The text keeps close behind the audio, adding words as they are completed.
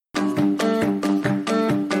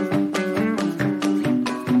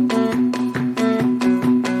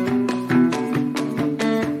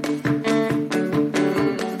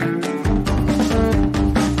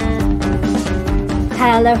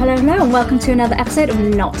Hello, and welcome to another episode of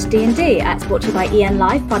Not D&D. It's brought to you by EN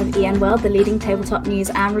Live, part of EN World, the leading tabletop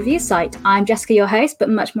news and review site. I'm Jessica, your host, but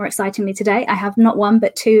much more excitingly today, I have not one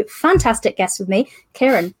but two fantastic guests with me.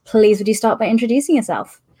 Kieran, please would you start by introducing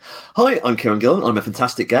yourself? Hi, I'm Kieran Gillen. I'm a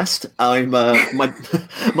fantastic guest. I'm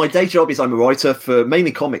my day job is I'm a writer for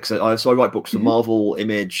mainly comics. So I write books for Marvel,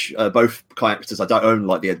 Image, both characters. I don't own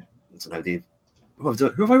who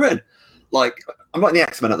have I written? I'm writing the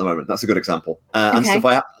X-Men at the moment. That's a good example. And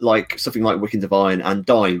stuff something like Wicked Divine and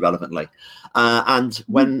Die relevantly. And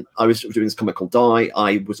when I was doing this comic called Die,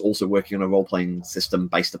 I was also working on a role-playing system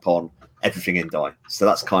based upon everything in Die. So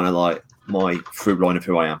that's kind of like my through line of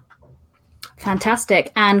who I am.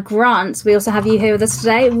 Fantastic. And Grant, we also have you here with us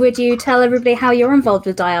today. Would you tell everybody how you're involved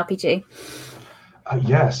with Die RPG?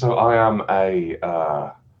 So I am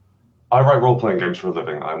I write role-playing games for a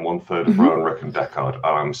living. I'm one-third of Rowan, Rick, and Deckard.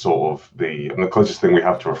 I'm sort of the closest thing we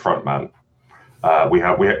have to a front man. We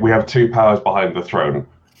have two powers behind the throne.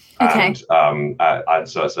 And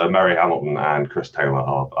so Mary Hamilton and Chris Taylor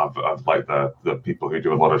are like the people who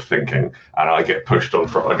do a lot of thinking, and I get pushed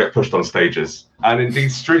on stages and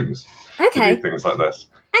indeed streams. To do things like this.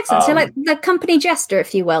 Excellent. So like the company jester,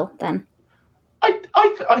 if you will, then.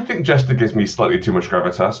 I think jester gives me slightly too much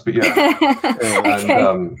gravitas, but yeah.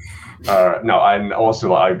 And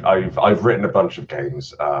also I've written a bunch of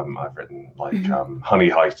games. I've written Honey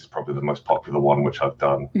Heist is probably the most popular one, which I've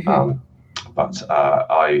done. But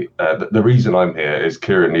the reason I'm here is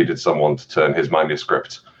Kieran needed someone to turn his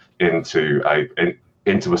manuscript into a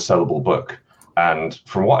sellable book, and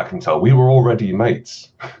from what I can tell, we were already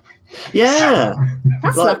mates. Yeah,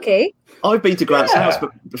 that's lucky. I've been to Grant's house,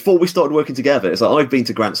 but before we started working together, it's like I've been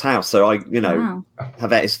to Grant's house, so I,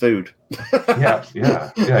 have ate his food. Yeah.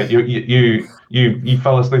 You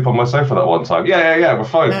fell asleep on my sofa that one time. Yeah. We're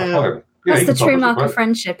fine. Yeah, that's the true mark of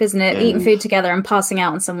friendship, isn't it? Yeah. Eating food together and passing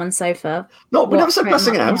out on someone's sofa. No, we never said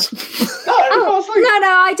passing out. No,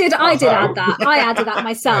 I did add that. I added that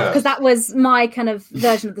myself because that was my kind of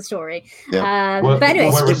version of the story. Yeah. But anyway,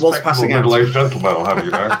 it was passing out. Middle-aged gentlemen, I'll have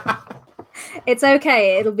you know. It's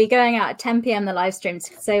okay. It'll be going out at 10 p.m. the live stream,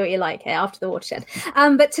 so say what you like here after the watershed.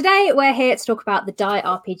 But today we're here to talk about the Die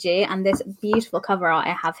RPG and this beautiful cover art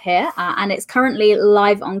I have here. And it's currently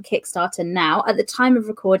live on Kickstarter now. At the time of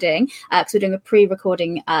recording, because we're doing a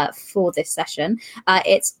pre-recording for this session,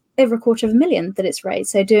 it's over 250,000 that it's raised,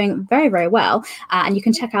 so doing very, very well. And you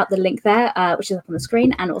can check out the link there, which is up on the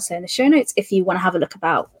screen and also in the show notes if you want to have a look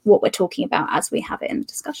about what we're talking about as we have it in the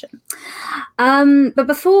discussion. But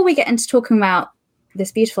before we get into talking about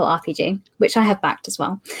this beautiful RPG, which I have backed as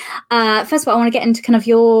well, first of all, I want to get into kind of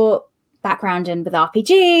your background in with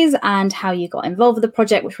RPGs and how you got involved with the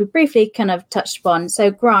project, which we briefly kind of touched upon.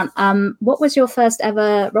 So Grant, what was your first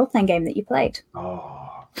ever role-playing game that you played?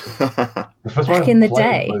 The first back in the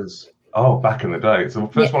day. Back in the day. So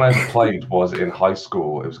the first one I ever played was in high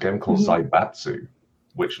school. It was a game called Zaibatsu,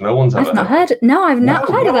 which no one's ever heard. No, I've not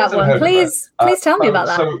heard of that one. Please tell me about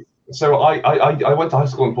that. So I went to high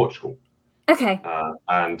school in Portugal. Okay.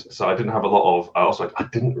 And so I didn't have a lot of. Also, I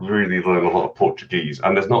didn't really learn a lot of Portuguese,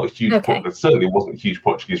 and there's not a huge. There certainly wasn't a huge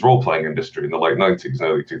Portuguese role-playing industry in the late 90s and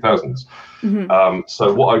early 2000s.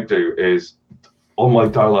 So what I do is, on my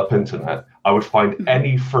dial-up internet, I would find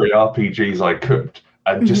any free RPGs I could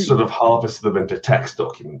and just sort of harvest them into text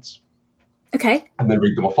documents. Okay. And then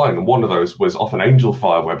read them offline. And one of those was off an Angel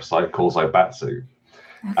Fire website called Zaibatsu.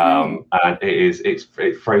 And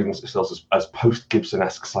it frames itself as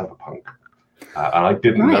post-Gibson-esque cyberpunk. And I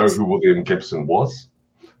didn't know who William Gibson was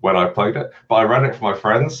when I played it, but I ran it for my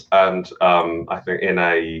friends, and I think in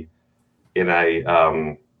a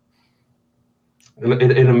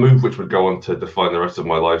move which would go on to define the rest of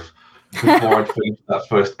my life, before I'd finished that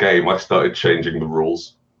first game, I started changing the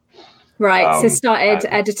rules. Right, so started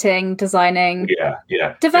editing, designing,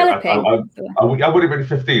 developing. I would have been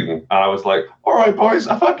 15, and I was like, all right, boys,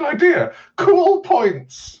 I've had an idea. Cool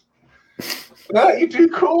points. You do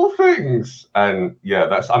cool things. And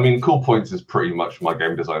cool points is pretty much my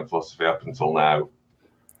game design philosophy up until now.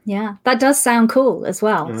 Yeah, that does sound cool as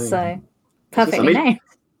well. So perfectly named.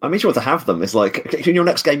 I mean, sure to have them. It's like, can your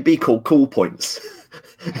next game be called Cool Points?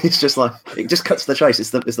 It's just like, it just cuts to the chase.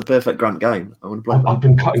 It's the perfect Grant game. I want to play. I've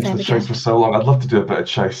been cutting to the chase for so long. I'd love to do a bit of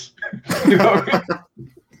chase. You know what I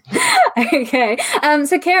mean? Okay.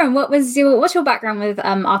 So Kieran, what's your background with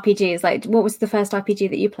RPGs? Like, what was the first RPG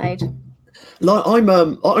that you played? Like,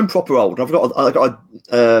 I'm proper old. I got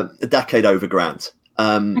a decade over Grant.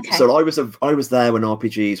 So I was there when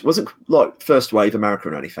RPGs wasn't like first wave America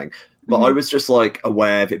or anything, but I was just like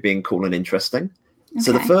aware of it being cool and interesting. Okay.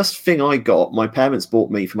 So the first thing I got, my parents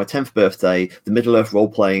bought me for my 10th birthday, the Middle Earth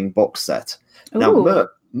role-playing box set. Now,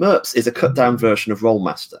 MERPS is a cut-down version of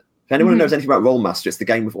Rolemaster. If anyone knows anything about Rolemaster, it's the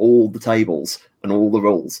game with all the tables and all the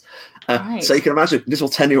rules. So you can imagine little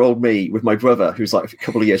 10-year-old me with my brother, who's like a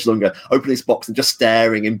couple of years younger, opening this box and just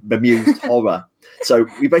staring in bemused horror. So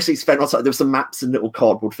we basically spent our time, there were some maps and little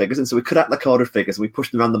cardboard figures, and so we cut out the cardboard figures and we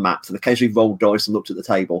pushed them around the maps and occasionally rolled dice and looked at the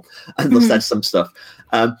table and said some stuff.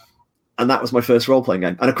 And that was my first role-playing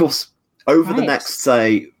game. And of course, over the next,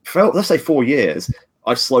 let's say 4 years,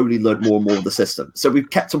 I slowly learned more and more of the system. So we've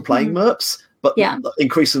kept on playing MERPs, but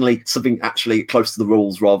increasingly something actually close to the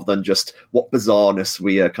rules rather than just what bizarreness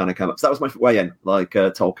we kind of come up. So that was my way in, like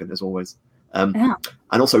Tolkien, as always.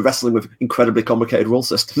 And also wrestling with incredibly complicated rule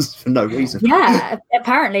systems for no reason. Yeah,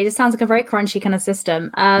 apparently. It sounds like a very crunchy kind of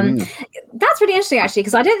system. That's really interesting, actually,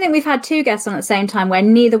 because I don't think we've had two guests on at the same time where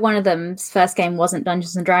neither one of them's first game wasn't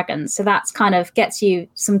Dungeons and Dragons. So that's kind of gets you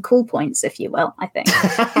some cool points, if you will, I think.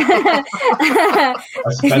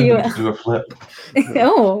 To do a flip.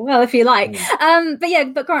 Oh, well, if you like.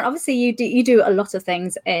 But Grant, obviously you do a lot of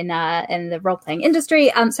things in the role-playing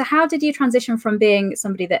industry. So how did you transition from being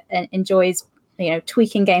somebody that enjoys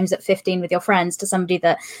tweaking games at 15 with your friends to somebody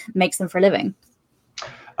that makes them for a living?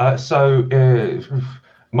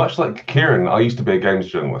 Much like Kieran, I used to be a games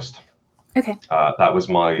journalist. Okay. That was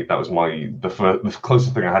the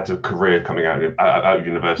closest thing I had to a career coming out of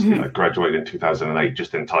university. I graduated in 2008,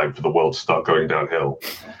 just in time for the world to start going downhill.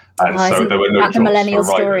 And so there were no jobs the millennial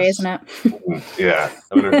for story, writers. isn't it? Yeah,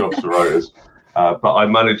 there were no jobs for writers. But I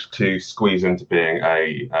managed to squeeze into being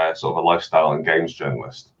a sort of a lifestyle and games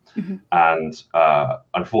journalist. And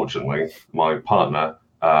unfortunately, my partner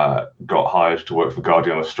got hired to work for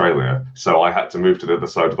Guardian Australia. So I had to move to the other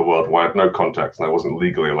side of the world where I had no contacts and I wasn't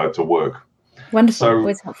legally allowed to work. Wonderful. So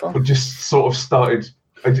always helpful. We just sort of started,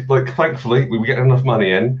 thankfully, we were getting enough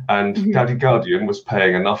money in, and Daddy Guardian was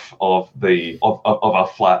paying enough of our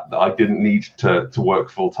flat that I didn't need to work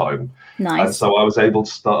full time. Nice. And so I was able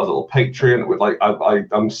to start a little Patreon with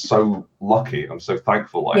I'm so lucky. I'm so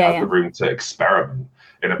thankful I had the room to experiment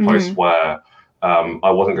in a place where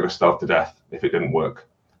I wasn't going to starve to death if it didn't work.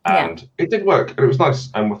 And it did work, and it was nice.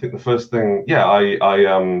 And I think the first thing,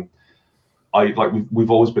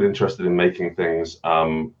 we've always been interested in making things.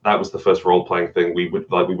 That was the first role-playing thing. We were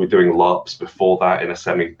doing LARPs before that in a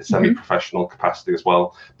semi-professional capacity as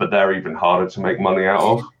well, but they're even harder to make money out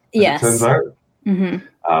of. Yes, it turns out.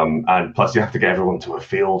 And plus, you have to get everyone to a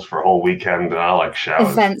field for a whole weekend, and I like showers.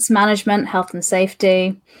 Events management, health and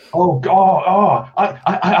safety. I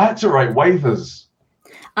had to write waivers.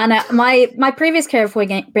 And my previous career before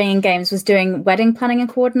bringing games was doing wedding planning and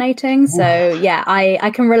coordinating. So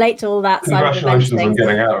I can relate to all that side of events. Congratulations on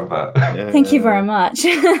getting out of that. Thank you very much.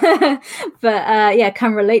 But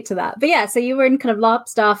can relate to that. But so you were in kind of LARP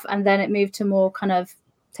stuff, and then it moved to more kind of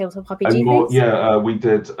tabletop RPG things? We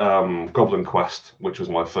did Goblin Quest, which was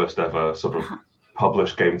my first ever sort of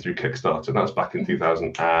published game through Kickstarter. And that was back in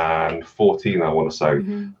 2014, I want to say,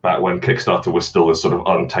 back when Kickstarter was still this sort of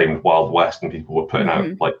untamed Wild West, and people were putting out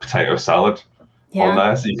like potato salad on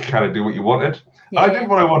there, so you could kind of do what you wanted. I did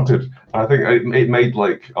what I wanted. I think it made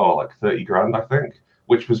like 30 grand, I think,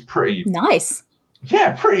 which was pretty nice.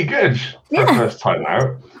 Yeah, pretty good for the first time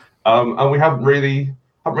out. And we haven't really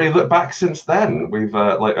looked back since then. We've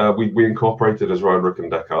we incorporated as Ryan, Rick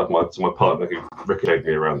and Deckard, my partner who ricketed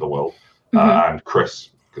me around the world, and Chris,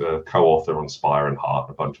 co-author on Spire and Heart,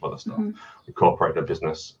 and a bunch of other stuff. We incorporated a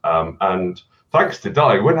business, and thanks to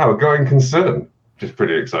Di, we're now a going concern, which is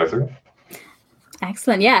pretty exciting.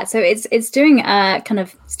 Excellent. Yeah, so it's doing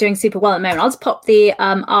it's doing super well at the moment. I'll just pop the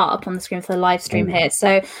art up on the screen for the live stream here.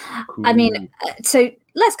 So cool. I mean, so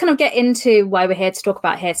let's kind of get into why we're here to talk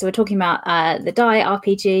about here. So we're talking about the Die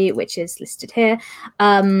RPG, which is listed here.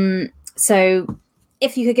 So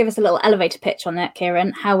if you could give us a little elevator pitch on that,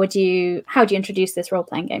 Kieran, how would you introduce this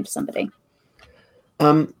role-playing game to somebody?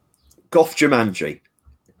 Goth Jumanji.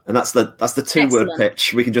 And that's the two-word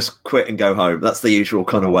pitch. We can just quit and go home. That's the usual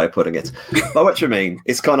kind of way of putting it. But what you mean,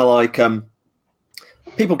 it's kind of like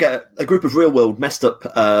people get a group of real-world, messed up,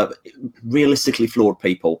 realistically flawed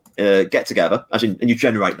people get together, and you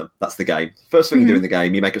generate them. That's the game. First thing you do in the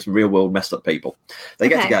game, you make up some real-world, messed up people. They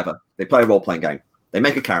get together. They play a role-playing game. They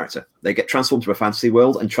make a character. They get transformed to a fantasy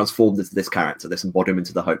world and transformed into this character, this embodiment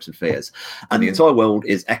of the hopes and fears. And the entire world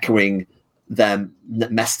is echoing their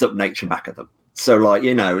messed up nature back at them. So, like,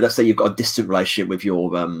 let's say you've got a distant relationship with your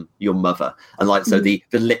mother, and so the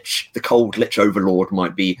cold lich overlord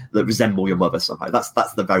might resemble your mother somehow. That's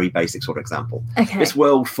the very basic sort of example. Okay. This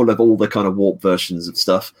world full of all the kind of warped versions of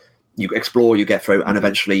stuff, you explore, you get through, and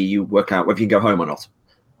eventually you work out whether you can go home or not.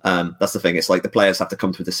 That's the thing. It's like the players have to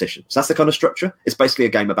come to a decision. So that's the kind of structure. It's basically a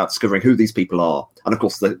game about discovering who these people are. And of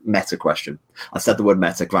course, the meta question. I said the word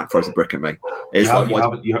meta. Grant throws a brick at me. You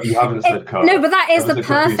haven't said card. No, but that is the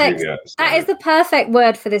perfect. That is the perfect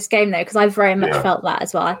word for this game, though, because I very much felt that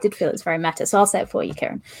as well. I did feel it's very meta. So I'll say it for you,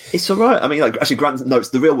 Kieran. It's all right. I mean, like, actually, Grant notes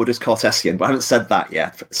the real word is Cartesian, but I haven't said that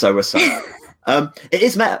yet. So we're saying it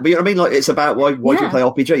is meta. But you know what I mean? Like, it's about why do you play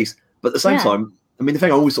RPGs? But at the same time. I mean, the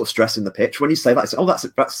thing I always sort of stress in the pitch when you say that, it's,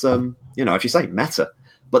 that's you know, as you say, meta.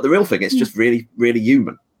 But the real thing, it's just really, really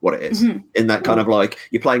human. What it is in that kind of like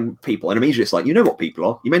you're playing people, and immediately it's like you know what people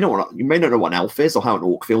are. You may not know what an elf is or how an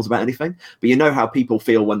orc feels about anything, but you know how people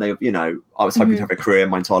feel when they, you know, I was hoping to have a career,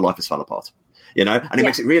 my entire life has fell apart. You know, and it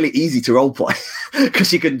makes it really easy to role play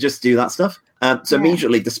because you can just do that stuff. So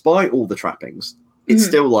immediately, despite all the trappings, it's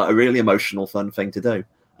still like a really emotional, fun thing to do.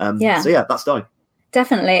 So yeah, that's Die.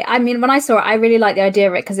 Definitely. I mean, when I saw it, I really liked the idea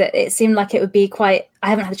of it because it seemed like it would be quite... I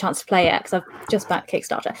haven't had a chance to play it because I've just backed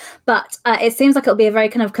Kickstarter. But it seems like it'll be a very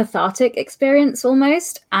kind of cathartic experience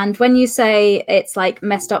almost. And when you say it's like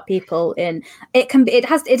messed up people in... It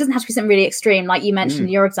doesn't have to be something really extreme. Like you mentioned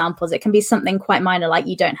your examples. It can be something quite minor, like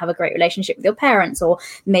you don't have a great relationship with your parents, or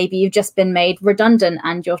maybe you've just been made redundant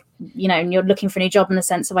and you're looking for a new job in a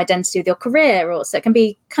sense of identity with your career. Or so it can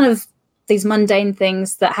be kind of these mundane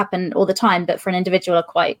things that happen all the time, but for an individual are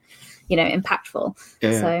quite, impactful.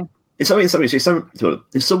 So in some ways, as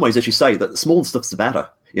you say, that the small stuff's the better.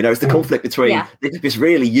 You know, it's the conflict between this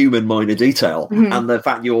really human-minded detail and the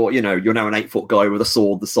fact you're now an 8-foot guy with a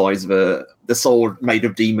sword the size of the sword made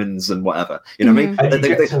of demons and whatever. You know what I mean? And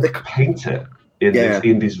you get to paint it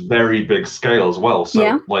in these very big scale as well.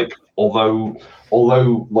 So like, although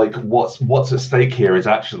like what's at stake here is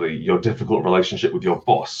actually your difficult relationship with your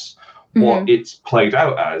boss. What it's played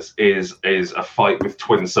out as is a fight with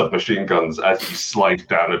twin submachine guns as you slide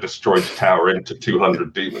down a destroyed tower into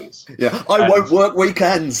 200 demons. Yeah, I won't work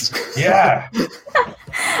weekends. Yeah.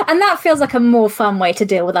 And that feels like a more fun way to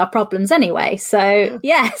deal with our problems anyway. So,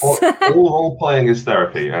 yes. All role-playing is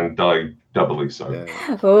therapy, and Die doubly so. Yeah.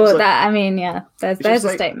 Oh, there's a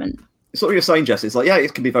statement. It's what you're saying, Jess. It's like,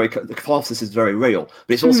 it can be the catharsis is very real,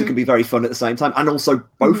 but it's also can be very fun at the same time. And also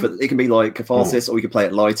both, it can be like catharsis, or you can play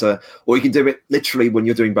it lighter, or you can do it literally when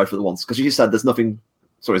you're doing both at once. Because you just said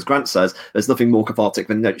as Grant says, there's nothing more cathartic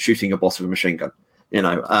than shooting your boss with a machine gun. You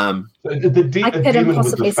know, the demon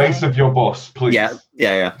with the face of your boss, please.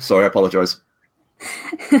 Yeah. Sorry, I apologise.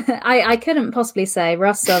 I couldn't possibly say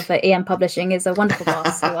Russ of EM Publishing is a wonderful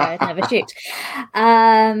boss who I'd never shoot.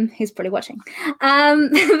 He's probably watching.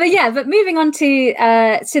 But moving on to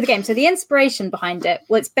the game. So the inspiration behind it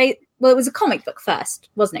was it was a comic book first,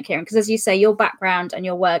 wasn't it, Kieran? Because as you say, your background and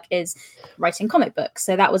your work is writing comic books.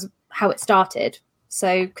 So that was how it started.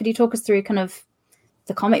 So could you talk us through kind of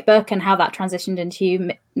the comic book and how that transitioned into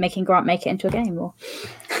you making Grant make it into a game? Or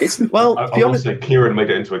I would say Kieran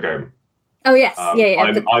made it into a game. Oh yes,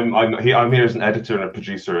 I'm here as an editor and a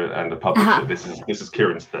producer and a publisher. This is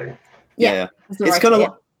Kieran's thing. Yeah. It's kind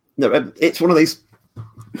of it's one of these.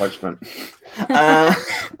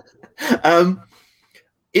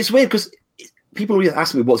 It's weird because people always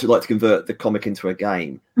ask me what's it like to convert the comic into a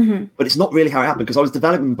game, but it's not really how it happened because I was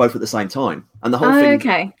developing them both at the same time, and the whole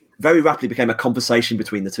thing very rapidly became a conversation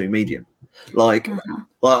between the two medium. Like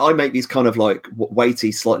I make these kind of like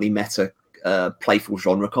weighty, slightly meta. Playful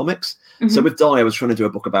genre comics. So with Die, I was trying to do a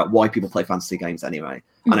book about why people play fantasy games anyway.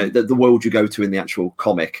 I know the world you go to in the actual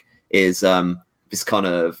comic is this kind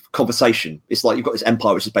of conversation. It's like you've got this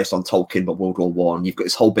empire which is based on Tolkien, but World War One. You've got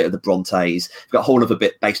this whole bit of the Brontes. You've got a whole other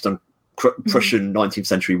bit based on Prussian 19th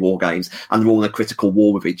century war games, and they're all in a critical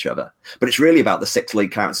war with each other. But it's really about the 6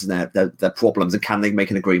 lead characters and their problems, and can they make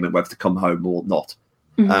an agreement whether to come home or not.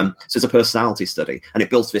 So it's a personality study, and it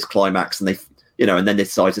builds this climax, and and then they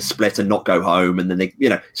decide to split and not go home, and then they,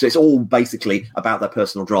 so it's all basically about their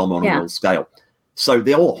personal drama on a real scale. So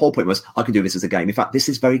the whole point was, I can do this as a game. In fact, this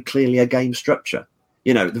is very clearly a game structure.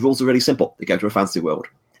 The rules are really simple. They go to a fantasy world.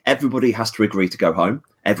 Everybody has to agree to go home.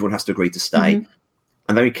 Everyone has to agree to stay.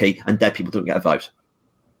 And very key, and dead people don't get a vote.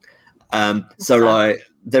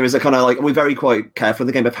 There is a kind of we're very quite careful in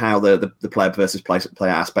the game of how the player versus player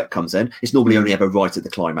aspect comes in. It's normally only ever right at the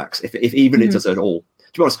climax, if even it does at all.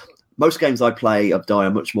 To be honest, most games I play of Die are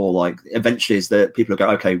much more like eventually is that people will go,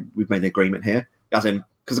 okay, we've made an agreement here. As in,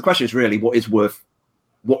 because the question is really what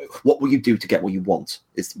will you do to get what you want?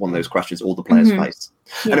 Is one of those questions all the players face.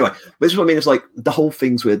 Anyway, this is what I mean. It's like the whole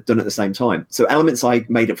things were done at the same time. So elements I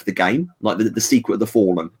made up for the game, like the Secret of the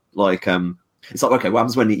Fallen, it's like, okay, what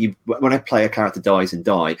happens when a player character dies in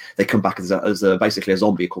Die? They come back as basically a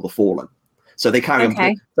zombie called the Fallen. So they carry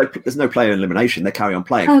on. There's no player elimination. They carry on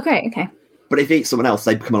playing. Oh, great. Okay. But if you eat someone else,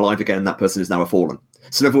 they become alive again, and that person is now a fallen.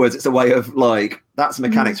 So in other words, it's a way of like that's a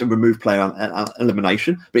mechanic to remove player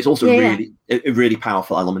elimination, but it's also a really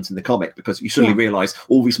powerful element in the comic because you suddenly realise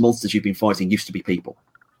all these monsters you've been fighting used to be people.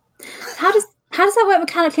 How does that work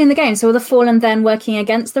mechanically in the game? So are the fallen then working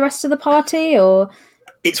against the rest of the party, or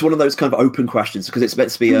it's one of those kind of open questions because it's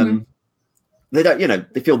meant to be they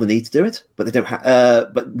don't they feel the need to do it, but they don't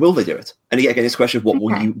but will they do it? And again, it's a question of what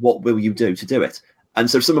will you do to do it? And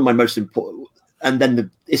so some of my most important, and then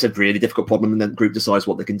it's a really difficult problem, and then the group decides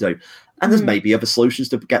what they can do. And there's maybe other solutions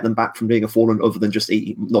to get them back from being a fallen other than just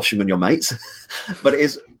noshing on your mates. But it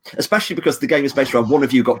is, especially because the game is based around one of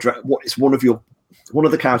the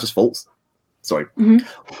characters' faults. Sorry.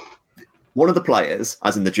 One of the players,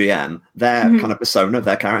 as in the GM, their kind of persona,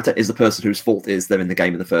 their character, is the person whose fault is they're in the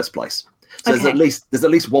game in the first place. So there's at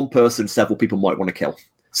least one person several people might want to kill.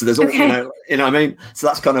 So there's all you know what I mean. So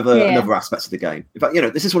that's kind of another aspect of the game. In fact,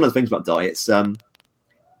 this is one of the things about Die. It's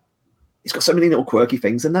got so many little quirky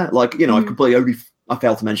things in there. Like I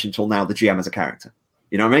failed to mention until now the GM as a character.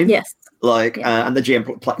 You know what I mean? Yes. And the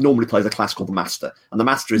GM normally plays a class called the Master, and the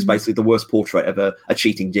Master is basically the worst portrait of a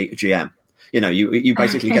cheating GM. You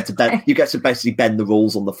basically get to basically bend the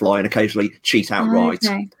rules on the fly and occasionally cheat outright.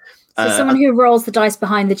 So someone who rolls the dice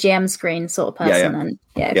behind the GM screen sort of person.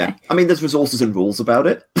 Yeah. I mean, there's resources and rules about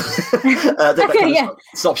it. That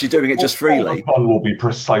stops you doing it just freely. Fun will be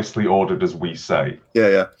precisely ordered as we say.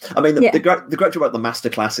 Yeah. I mean, the great thing about the master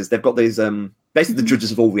classes, they've got these basically the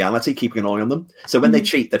judges of all reality, keeping an eye on them. So when they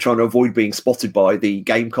cheat, they're trying to avoid being spotted by the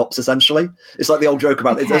game cops. Essentially, it's like the old joke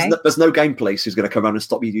about there's no game police who's going to come around and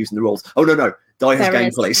stop you using the rules. Oh no, Die has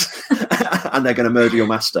game police, and they're going to murder your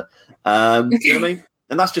master. You know what I mean?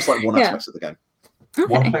 And that's just like one aspect of the game.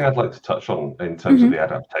 One thing I'd like to touch on in terms of the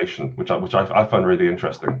adaptation, which I find really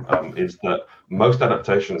interesting, is that most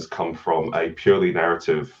adaptations come from a purely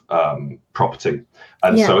narrative property.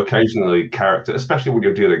 And so occasionally especially when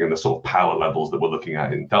you're dealing in the sort of power levels that we're looking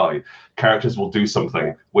at in Die, characters will do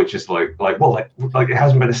something which is like it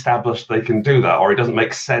hasn't been established they can do that, or it doesn't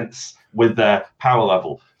make sense with their power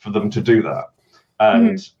level for them to do that.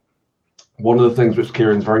 And one of the things which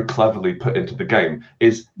Kieran's very cleverly put into the game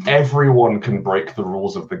is everyone can break the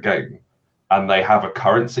rules of the game, and they have a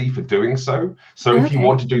currency for doing so. So if you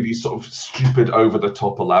want to do these sort of stupid,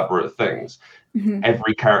 over-the-top, elaborate things,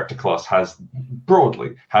 every character class has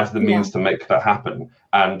the means to make that happen,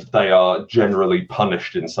 and they are generally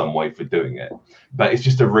punished in some way for doing it. But it's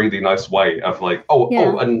just a really nice way of like,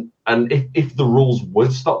 and if the rules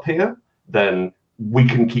would stop here, then we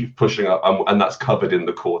can keep pushing up, and that's covered in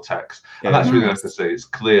the core text. And that's really nice to see. It's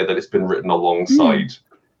clear that it's been written alongside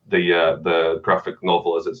the graphic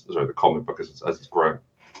novel the comic book as it's grown.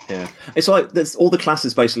 Yeah, it's like there's all the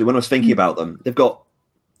classes basically. When I was thinking about them, they've got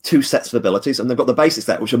two sets of abilities, and they've got the basic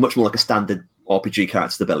set, which are much more like a standard RPG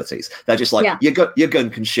character's abilities. They're just like your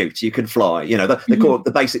gun can shoot, you can fly. They call it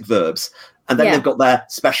the basic verbs, and then they've got their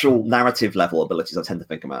special narrative level abilities. I tend to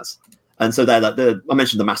think of them as. And so they're like I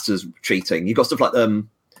mentioned the Masters cheating. You've got stuff like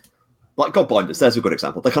Godbinders. There's a good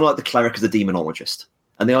example. They're kind of like the cleric as a demonologist.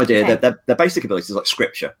 And the idea that their basic abilities like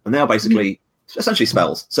scripture, and they are basically essentially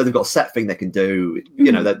spells. So they've got a set thing they can do.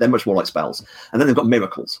 They're much more like spells. And then they've got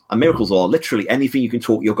miracles. And miracles are literally anything you can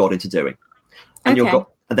talk your god into doing. And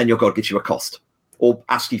then your god gives you a cost, or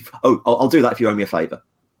ask you, I'll do that if you owe me a favor.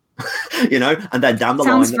 And then down the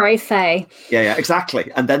line, sounds very fair. Yeah,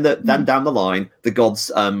 exactly. And then then down the line, the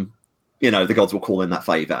gods. The gods will call in that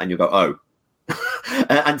favor, and you'll go,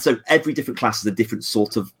 and so every different class has a different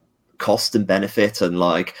sort of cost and benefit, and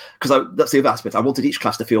because that's the other aspect. I wanted each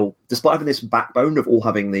class to feel, despite having this backbone of all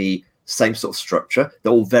having the same sort of structure,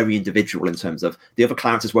 they're all very individual in terms of the other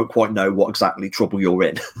characters won't quite know what exactly trouble you're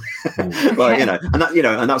in. And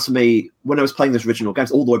that's for me when I was playing those original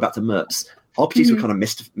games all the way back to MERPs. RPGs were kind of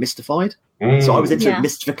mystified, so I was into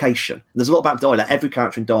mystification. There's a lot about Die. Like every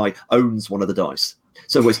character in Die owns one of the dice.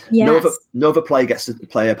 So no other player gets to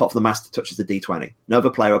play apart from the master touches the D20. No other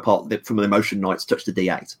player apart from the emotion knights touch the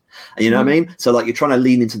D8. And you know what I mean? So you're trying to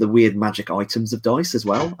lean into the weird magic items of dice as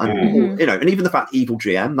well. And and even the fact evil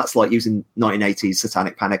GM, that's like using 1980s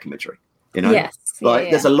satanic panic imagery.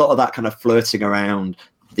 There's a lot of that kind of flirting around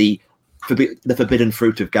the forbidden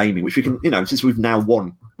fruit of gaming, which we can, since we've now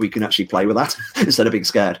won, we can actually play with that instead of being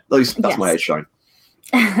scared. That's my age showing.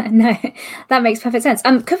 No, that makes perfect sense.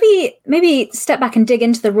 Could we maybe step back and dig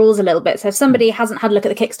into the rules a little bit? So if somebody hasn't had a look at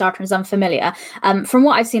the Kickstarter and is unfamiliar, from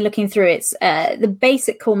what I've seen looking through, it's the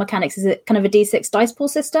basic core mechanics is kind of a D6 dice pool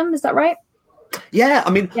system. Is that right? Yeah,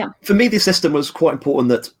 I mean, for me, this system was quite important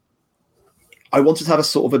that I wanted to have a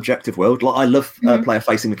sort of objective world. Like I love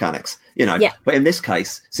player-facing mechanics, but in this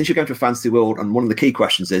case, since you're going to a fantasy world, and one of the key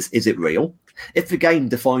questions is it real? if the game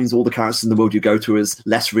defines all the characters in the world you go to as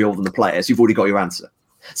less real than the players, you've already got your answer.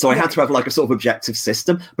 So I had to have like a sort of objective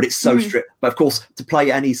system, but it's so strict. But of course, to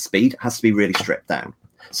play any speed, it has to be really stripped down.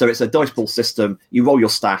 So it's a dice pool system. You roll your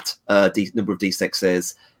stat, number of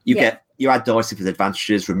d6s. You add dice if there's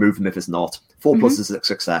advantages, remove them if it's not. 4 plus is a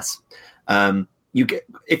success. You get,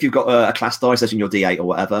 if you've got a class dice, as in your d8 or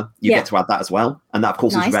whatever, you get to add that as well. And that, of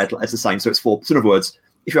course, is red. It's the same. So it's 4. So in other words,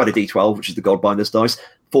 if you add a d12, which is the Godbinder's dice,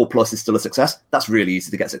 4 plus is still a success. That's really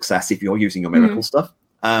easy to get success if you're using your miracle stuff.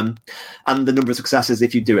 And the number of successes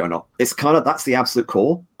if you do it or not. It's kind of, that's the absolute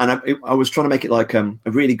core. And I was trying to make it like a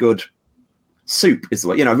really good soup is the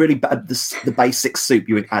way, really the basic soup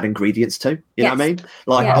you would add ingredients to. You know what I mean?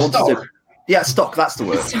 Like I wanted to, stock. That's the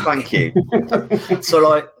word. Thank you. So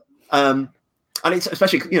like, and it's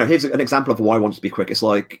especially, here's an example of why I want it to be quick. It's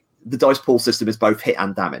like the dice pool system is both hit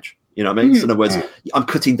and damage. You know what I mean? So in other words, I'm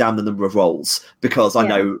cutting down the number of rolls because I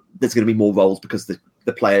know there's going to be more rolls because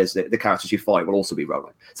the players, the characters you fight will also be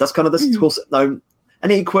rolling. So that's kind of the course.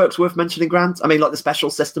 Any quirks worth mentioning, Grant? I mean, like the special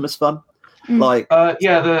system is fun. Like,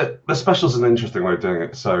 the specials is an interesting way of doing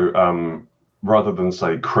it. So rather than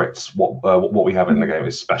say crits, what we have in the game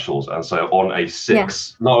is specials. And so on a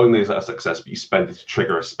 6, not only is that a success, but you spend it to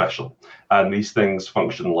trigger a special. And these things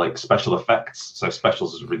function like special effects. So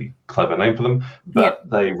specials is a really clever name for them, but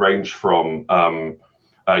they range from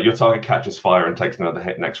your target catches fire and takes another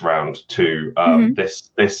hit next round to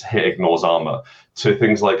this hit ignores armor, to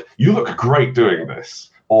things like you look great doing this.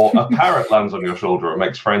 Or a parrot lands on your shoulder and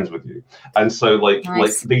makes friends with you, and so like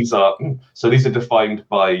these are defined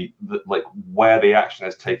by where the action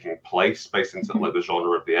is taking place, based into like the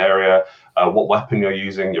genre of the area, what weapon you're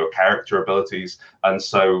using, your character abilities, and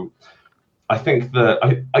so I think that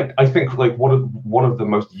I think like one of the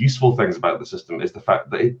most useful things about the system is the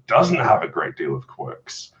fact that it doesn't have a great deal of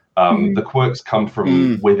quirks. The quirks come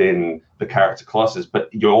from within the character classes, but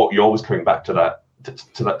you're always coming back to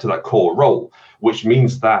that core role, which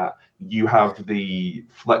means that you have the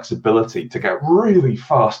flexibility to get really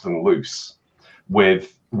fast and loose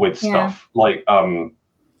with stuff. Like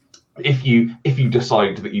if you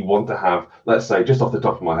decide that you want to have, let's say, just off the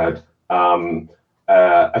top of my head,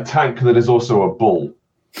 a tank that is also a bull,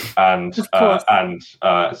 and so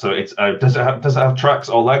it's does it have tracks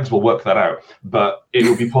or legs? We'll work that out, but it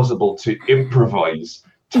will be possible to improvise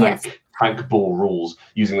tank bull rules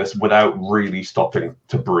using this without really stopping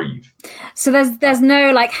to breathe. So there's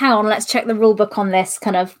no like, hang on, let's check the rule book on this,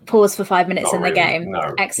 kind of pause for 5 minutes in the game.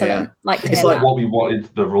 No. Excellent. It's like what we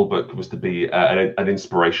wanted the rule book was to be an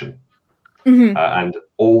inspiration. And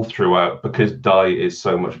all throughout, because Die is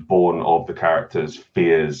so much born of the characters'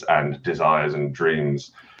 fears and desires and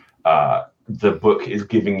dreams, the book is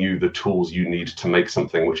giving you the tools you need to make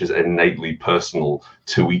something which is innately personal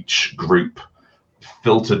to each group,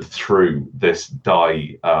 filtered through this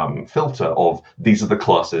Die filter of these are the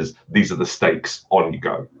classes, these are the stakes, on you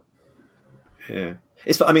go. Yeah.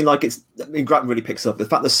 Grant really picks up the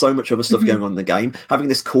fact there's so much other stuff going on in the game. Having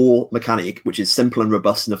this core mechanic, which is simple and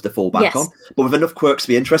robust enough to fall back on, but with enough quirks to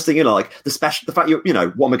be interesting. Like the fact what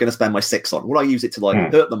am I going to spend my 6 on? Will I use it to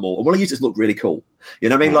hurt them more, or will I use it to look really cool? You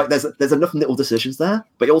know what I mean? Like there's enough little decisions there,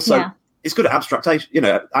 but also it's good at abstractation.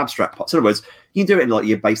 Abstract parts. In other words, you can do it in like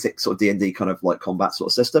your basic sort of D&D kind of like combat sort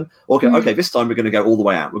of system. Or okay, this time we're going to go all the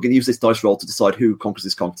way out. We're going to use this dice roll to decide who conquers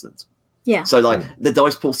this continent. Yeah. So like the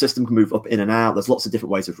dice pool system can move up in and out. There's lots of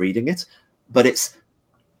different ways of reading it, but it's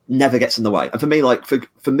never gets in the way. And for me, like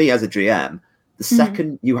for me as a GM, the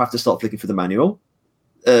second you have to start flicking through the manual,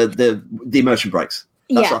 the immersion breaks.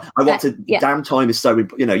 Downtime is so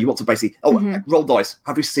you want to basically roll dice.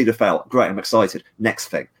 Have we succeeded or failed? Great, I'm excited. Next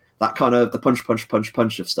thing. That kind of the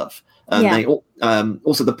punch of stuff. And they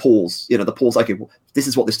also the pause. The pause. Okay, this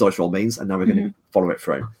is what this dice roll means, and now we're going to follow it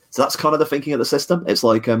through. So that's kind of the thinking of the system. It's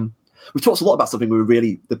like we've talked a lot about something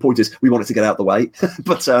the point is we want it to get out of the way,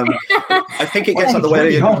 but I think it gets out of the way.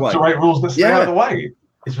 Really hard to write rules that stay out of the way.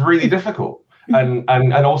 It's really difficult, and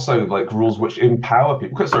also like rules which empower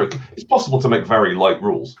people. Because it's possible to make very light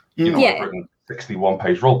rules. I've written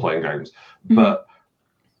 61-page role-playing games, but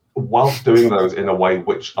whilst doing those in a way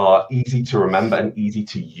which are easy to remember and easy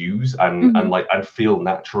to use and feel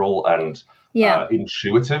natural and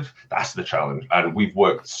intuitive, that's the challenge. And we've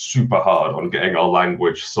worked super hard on getting our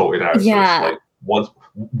language sorted out. So it's like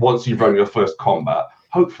once you've run your first combat,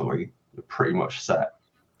 hopefully you're pretty much set.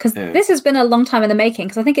 Because this has been a long time in the making,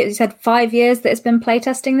 because I think you said 5 years that it's been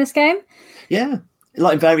playtesting this game. Yeah,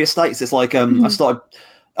 like in various states. It's like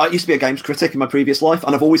I used to be a games critic in my previous life,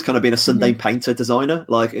 and I've always kind of been a Sunday painter designer,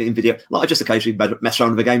 like in video. Like I just occasionally mess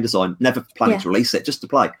around with a game design, never planning to release it, just to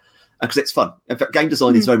play. because it's fun. In fact, game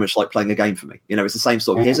design is very much like playing a game for me. It's the same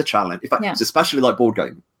sort of, here's a challenge. In fact, it's especially like board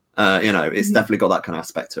game. It's definitely got that kind of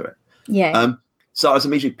aspect to it. Yeah. So I was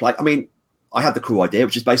immediately playing. I had the cool idea,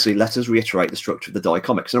 which is basically let us reiterate the structure of the Die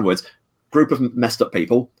comics. In other words, group of messed up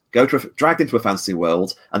people dragged into a fantasy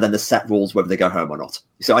world, and then the set rules whether they go home or not.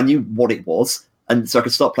 So I knew what it was, and so I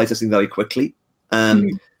could start playtesting very quickly.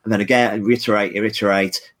 And then again, iterate,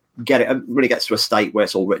 get it, really gets to a state where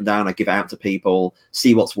it's all written down. I give it out to people,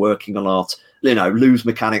 see what's working a lot. Lose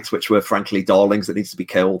mechanics which were frankly darlings that needs to be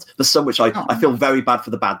killed. There's some which I feel very bad for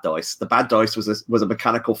the bad dice. The bad dice was a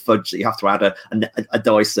mechanical fudge that you have to add a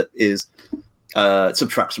dice that is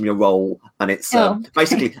subtracts from your roll, and it's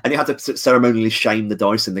basically, and you had to ceremonially shame the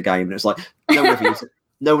dice in the game, and it's like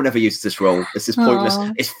no one ever uses this roll. This is pointless.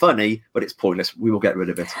 It's funny, but it's pointless. We will get rid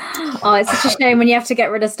of it. It's such a shame when you have to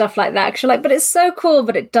get rid of stuff like that. Because you're like, but it's so cool,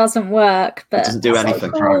 but it doesn't work. But it doesn't do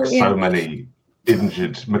anything. Drag so many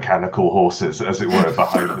injured mechanical horses, as it were,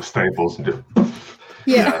 behind the stables, and just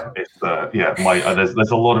there's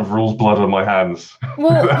a lot of rules blood on my hands.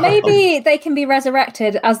 Well, maybe they can be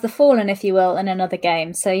resurrected as the Fallen, if you will, in another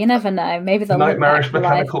game. So you never know. Maybe they'll nightmarish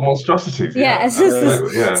mechanical monstrosities. It's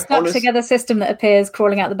a stuck together system that appears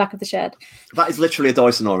crawling out the back of the shed. That is literally a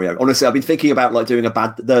dice scenario. Honestly, I've been thinking about like doing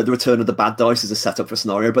the return of the bad dice as a setup for a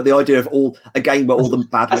scenario, but the idea of a game where all the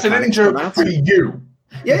bad mechanics come out. For you.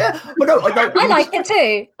 Yeah. But no, I like it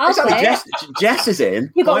too. I'll play. Jess is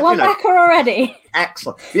in. You've got one backer already.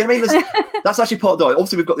 Excellent. You know what I mean? That's actually part of the.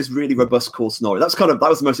 Obviously, we've got this really robust core scenario. That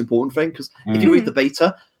was the most important thing, because if you read the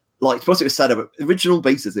beta, like what it was said about original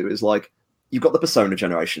betas, it was like you've got the persona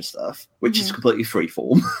generation stuff, which is completely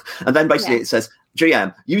freeform, and then basically it says,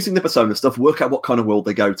 GM, using the persona stuff, work out what kind of world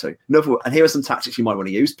they go to. And here are some tactics you might want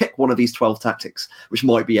to use. Pick one of these 12 tactics, which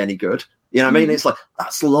might be any good. You know what I mean? It's like,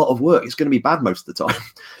 that's a lot of work. It's going to be bad most of the time.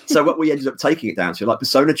 So what we ended up taking it down to, like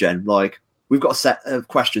persona gen, like we've got a set of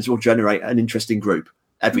questions that will generate an interesting group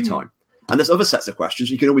every time. And there's other sets of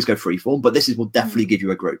questions. You can always go freeform, but this will definitely give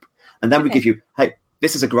you a group. And then we give you, hey,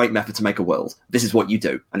 this is a great method to make a world. This is what you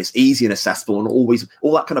do. And it's easy and accessible, and always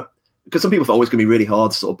all that kind of, because some people thought it was going to be really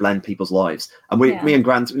hard to sort of blend people's lives. And me and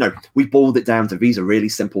Grant, we boiled it down to these are really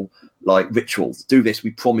simple, like rituals. Do this.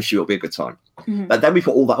 We promise you it'll be a good time. But then we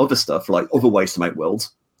put all that other stuff, like other ways to make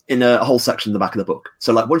worlds, in a whole section in the back of the book.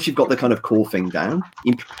 So like once you've got the kind of core thing down,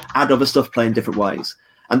 you add other stuff, play in different ways.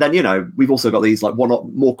 And then, we've also got these like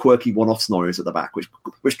more quirky one-off scenarios at the back,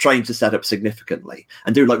 which train to set up significantly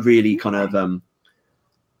and do like really kind of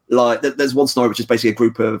like there's one scenario which is basically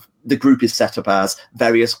the group is set up as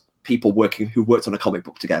various people who worked on a comic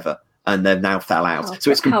book together and then now fell out.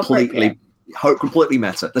 So it's completely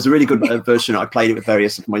meta. There's a really good version. I played it with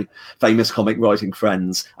various of my famous comic writing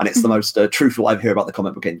friends, and it's the most truthful I hear about the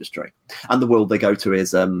comic book industry. And the world they go to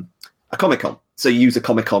is a Comic-Con. So you use a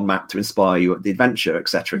Comic-Con map to inspire you at the adventure,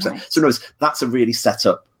 etc., etc. Right. So in other words, that's a really set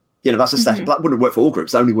up. That's a set. That wouldn't work for all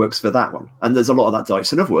groups. It only works for that one. And there's a lot of that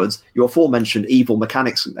dice. In other words, your aforementioned evil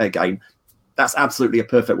mechanics game, that's absolutely a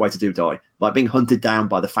perfect way to do die, like being hunted down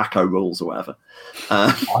by the FACO rules or whatever.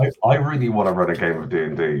 I really want to run a game of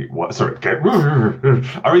D&D. I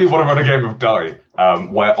really want to run a game of Die,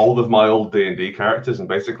 where all of my old D&D characters and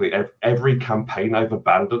basically every campaign I've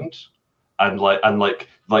abandoned, and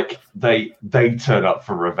they turn up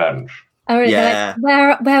for revenge. Oh, really? Yeah.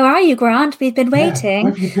 Like, where are you, Grant? We've been waiting.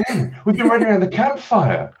 Where have you been? We've been running around the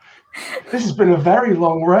campfire. This has been a very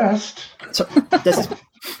long rest. So,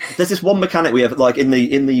 there's this one mechanic we have, like in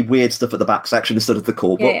the weird stuff at the back section instead of the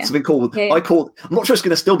core book. Something called I'm not sure it's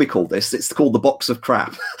going to still be called this. It's called the Box of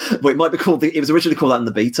Crap, but it might be called. It was originally called that in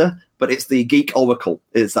the beta, but it's the Geek Oracle.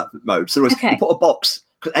 Is that mode? So you put a box.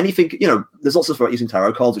 Because anything, there's lots of stuff about using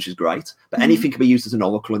tarot cards, which is great, but anything can be used as an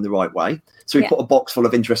oracle in the right way. So we put a box full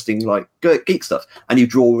of interesting, like, geek stuff, and you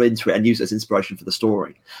draw into it and use it as inspiration for the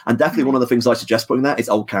story. And definitely one of the things I suggest putting that is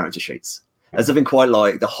old character sheets. There's something quite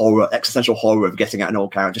like the existential horror of getting out an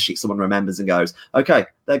old character sheet someone remembers and goes, okay,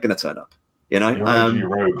 they're going to turn up, Your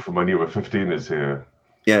rogue from when you were 15 is here.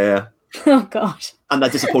 Yeah. Oh, God. And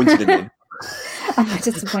they're disappointed in you. I'm not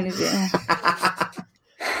disappointed in you.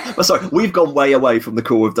 Well, sorry, we've gone way away from the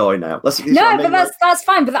core of Die now. That's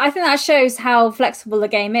fine. But I think that shows how flexible the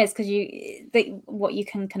game is, because what you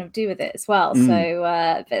can kind of do with it as well.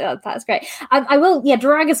 So that's great. I will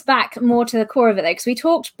drag us back more to the core of it though, because we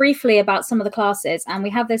talked briefly about some of the classes, and we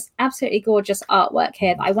have this absolutely gorgeous artwork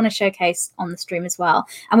here that I want to showcase on the stream as well.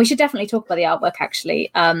 And we should definitely talk about the artwork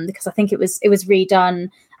actually, because I think it was redone.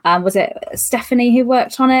 Was it Stephanie who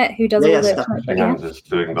worked on it? Who does all the Stephanie Hans is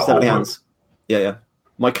doing the Stephanie whole Hans. Yeah.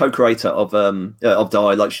 my co-creator of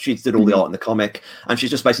Die, like she did all the art in the comic, and she's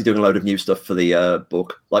just basically doing a load of new stuff for the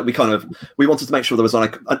book. Like we wanted to make sure there was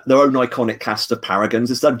like their own iconic cast of paragons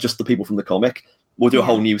instead of just the people from the comic. We'll do a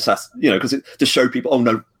whole new because to show people, oh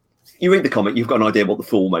no, you read the comic, you've got an idea what the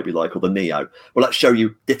Fool may be like or the Neo. Well, let's show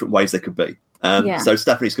you different ways they could be. So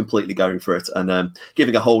Stephanie's completely going for it and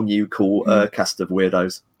giving a whole new cool cast of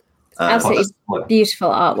weirdos. Absolutely beautiful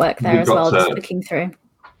artwork there as well, just looking through.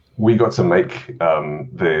 We got to make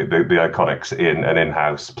the iconics in an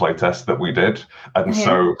in-house playtest that we did. And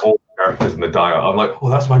so all the characters in the Die, I'm like, oh,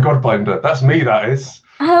 that's my Godbinder. That's me, that is.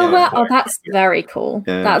 Oh, that's very cool.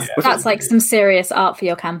 Yeah. That's like some serious art for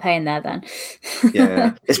your campaign there, then.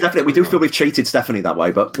 Yeah, it's definitely. We do feel we've cheated Stephanie that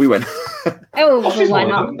way, but we win. Why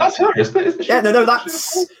not? That's her, isn't it?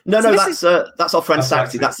 That's our friend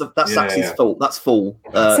Saxy. That's Saxy's fault. That's Fool.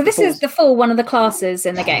 So this is the Fool, one of the classes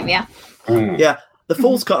in the game, yeah. Yeah, the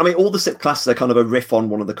Fool's kind. I mean, all the 6 classes are kind of a riff on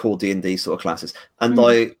one of the core D&D sort of classes, and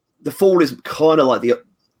like the Fool is kind of like the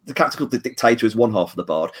character called the Dictator is one half of the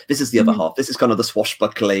Bard. This is the other half. This is kind of the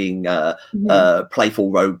swashbuckling,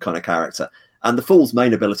 playful rogue kind of character. And the Fool's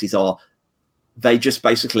main abilities are, they just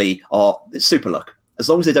basically are super luck. As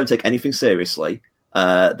long as they don't take anything seriously,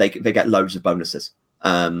 they get loads of bonuses.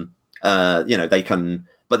 They can,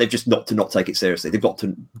 but they've just not take it seriously. They've got to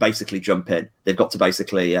basically jump in. They've got to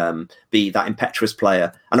basically be that impetuous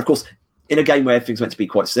player. And of course, in a game where everything's meant to be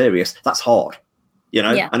quite serious, that's hard.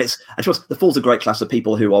 And the Fool's a great class of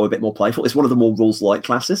people who are a bit more playful. It's one of the more rules-light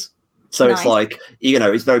classes. So It's like,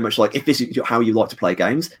 it's very much like, if this is how you like to play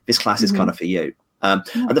games, this class is kind of for you. And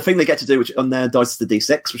the thing they get to do, which on their dice is the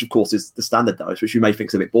D6, which of course is the standard dice, which you may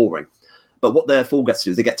think is a bit boring. But what their Fool gets to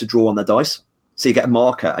do is they get to draw on their dice. So you get a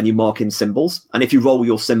marker and you mark in symbols. And if you roll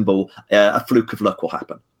your symbol, a fluke of luck will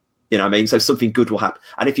happen. You know what I mean? So something good will happen.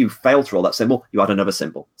 And if you fail to roll that symbol, you add another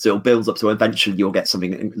symbol. So it builds up to eventually you'll get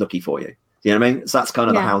something lucky for you. You know what I mean? So that's kind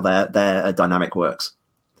of how their dynamic works.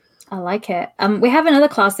 I like it. We have another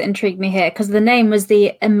class that intrigued me here because the name was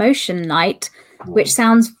the Emotion Knight, which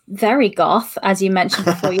sounds very goth, as you mentioned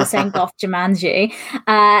before. You're saying goth Jumanji.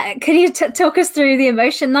 Could you talk us through the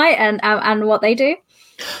Emotion Knight and what they do?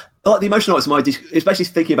 Well, the Emotion Knight is basically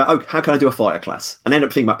thinking about, how can I do a fighter class? And end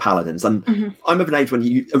up thinking about paladins. And I'm of an age when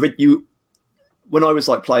when I was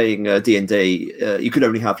like playing D&D, you could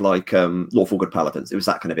only have like lawful good paladins. It was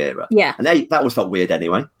that kind of era. Yeah. And that always felt weird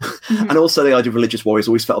anyway. And also the idea of religious warriors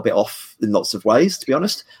always felt a bit off in lots of ways, to be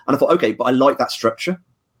honest. And I thought, okay, but I like that structure.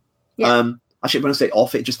 Yeah. Actually, when I say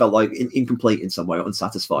off, it just felt like incomplete in some way, or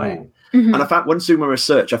unsatisfying. And I found, when doing my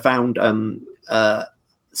research, I found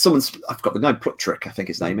someone's, I've got the name, Pluttrick, I think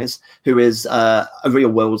his name is, who is a real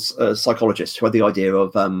world psychologist who had the idea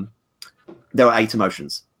of there are 8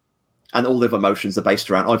 emotions. And all the emotions are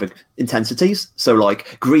based around either intensities. So,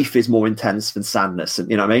 like, grief is more intense than sadness,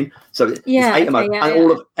 and you know what I mean. So, it's 8 emotions, and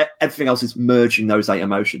all of everything else is merging those 8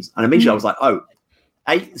 emotions. And immediately, I was like, "Oh,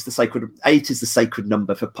 8 is the sacred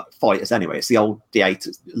number for fighters." Anyway, it's the old D8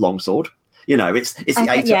 longsword. You know, it's the 8.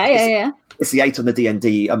 It's the 8 on the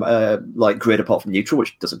D&D like grid, apart from neutral,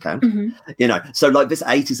 which doesn't count. You know, so like this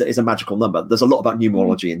 8 is a magical number. There's a lot about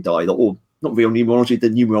numerology in Die, or not real numerology, the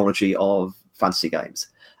numerology of fantasy games.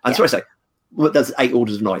 And so I say, there's 8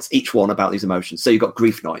 orders of knights, each one about these emotions. So you've got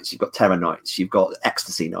grief knights, you've got terror knights, you've got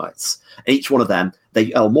ecstasy knights. And each one of them,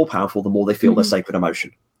 they are more powerful the more they feel their sacred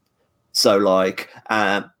emotion. So like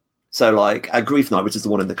a grief knight, which is the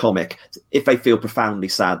one in the comic, if they feel profoundly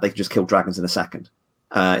sad, they can just kill dragons in a second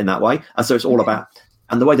in that way. And so it's all about,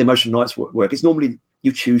 and the way the emotion knights work, it's normally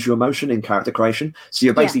you choose your emotion in character creation. So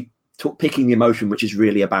you're basically picking the emotion which is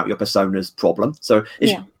really about your persona's problem. So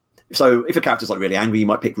So if a character's like really angry, you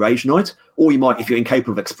might pick Rage Knight, or you might, if you're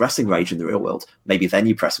incapable of expressing rage in the real world, maybe then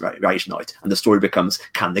you press Rage Knight, and the story becomes,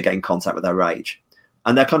 can they get in contact with their rage?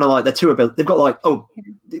 And they're kind of like, they're two abilities. They've got like,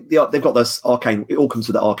 they've got this arcane, it all comes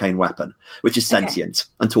with an arcane weapon, which is sentient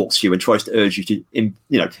and talks to you and tries to urge you to,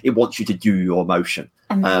 it wants you to do your motion.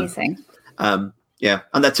 Amazing. Yeah,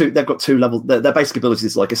 and they've got 2 levels. Their basic abilities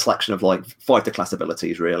is like a selection of like fighter class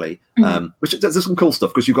abilities, really, which there's some cool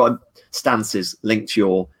stuff because you've got stances linked to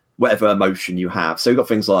your whatever emotion you have. So you've got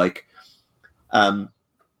things like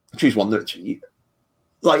choose one that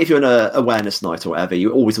like if you're in an awareness night or whatever,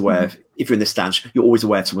 you're always aware of, if you're in this stance, you're always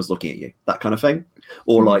aware if someone's looking at you, that kind of thing.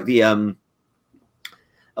 Or like the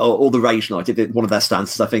or the rage night, one of their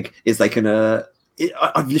stances I think is they can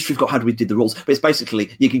I've literally forgot how we did the rules, but it's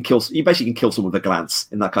basically you basically can kill someone with a glance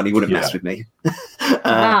in that kind of, you wouldn't mess with me.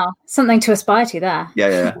 Wow, something to aspire to there.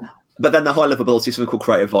 Yeah. But then the high level ability, something called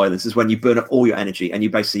creative violence, is when you burn up all your energy and you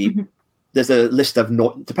basically, there's a list of,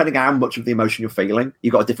 depending on how much of the emotion you're feeling,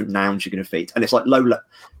 you've got a different nouns you're going to feed. And it's like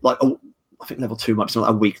I think level 2 might be something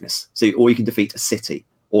like a weakness. So, or you can defeat a city,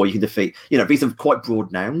 or you can defeat, these are quite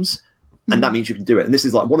broad nouns, and that means you can do it. And this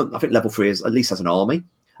is like I think level 3 is at least has an army,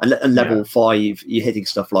 and level 5 you're hitting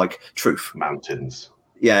stuff like truth, mountains.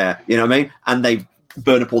 Yeah, you know what I mean. And they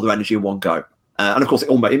burn up all their energy in one go, and of course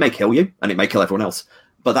it may kill you, and it may kill everyone else.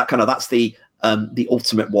 But that's the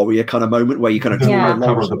ultimate warrior kind of moment where you kind of the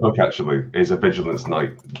cover of the book actually is a vigilance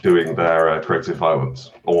knight doing their creative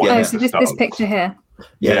violence. So this picture here.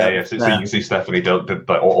 Yeah. So you can see Stephanie did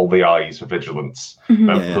all the eyes for vigilance.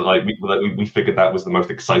 But we figured that was the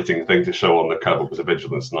most exciting thing to show on the cover was a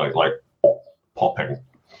vigilance knight, like popping.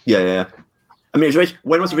 Yeah. I mean,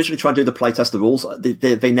 when I was originally trying to do the playtest of rules,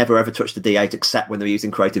 they never ever touched the D8 except when they were using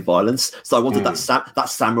creative violence. So I wanted that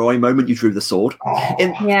samurai moment. You drew the sword.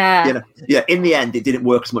 In the end, it didn't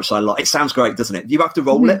work as much as I like. It sounds great, doesn't it? You have to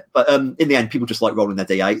roll it, but in the end, people just like rolling their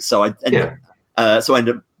D8. So I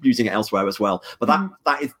ended up using it elsewhere as well. But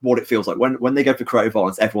that is what it feels like when they go for creative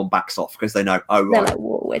violence. Everyone backs off because they know. Oh, right. They're like,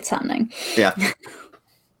 whoa, it's happening. Yeah.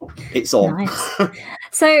 It's on. Nice.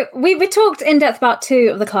 So we talked in depth about 2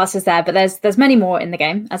 of the classes there, but there's many more in the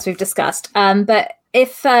game as we've discussed. But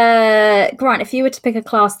if Grant, if you were to pick a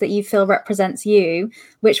class that you feel represents you,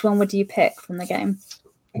 which one would you pick from the game?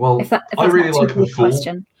 Well, if I really like the Fool,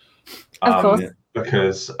 question. Of course,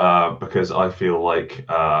 because I feel like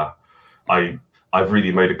I've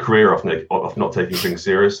really made a career of not taking things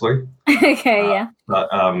seriously. Okay, But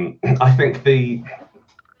I think the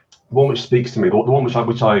one which speaks to me, the one which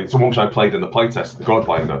I played in the playtest, the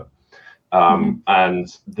Godbinder,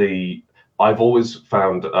 and I've always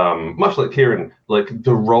found, much like Kieran, like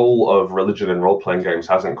the role of religion in role-playing games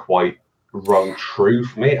hasn't quite rung true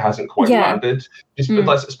for me. It hasn't quite landed.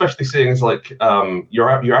 Especially seeing as like your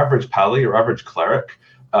average pally, your average cleric,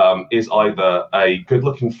 is either a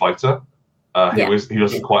good-looking fighter who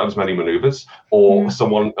doesn't quite have as many maneuvers, or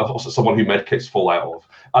someone who medkits fall out of.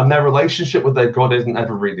 And their relationship with their god isn't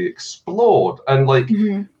ever really explored. And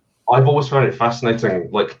I've always found it fascinating,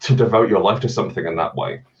 like to devote your life to something in that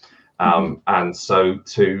way. And so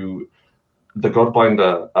to the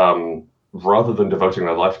Godbinder, rather than devoting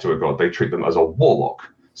their life to a god, they treat them as a warlock.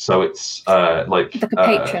 So it's like a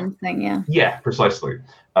patron thing, Yeah, precisely.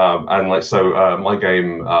 And my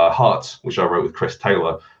game Heart, which I wrote with Chris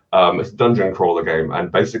Taylor, it's a dungeon crawler game, and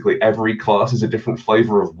basically every class is a different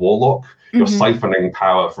flavor of warlock. You're siphoning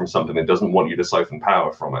power from something that doesn't want you to siphon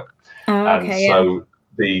power from it.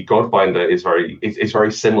 The Godbinder is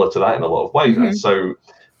very similar to that in a lot of ways. And so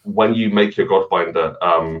when you make your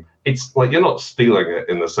Godbinder, it's like you're not stealing it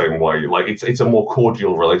in the same way. Like it's a more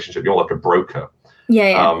cordial relationship. You're like a broker.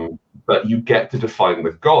 But you get to define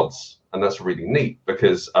the gods. And that's really neat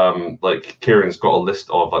because, like, Kieran's got a list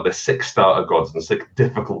of like the 6 starter gods and 6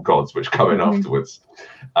 difficult gods which come in afterwards.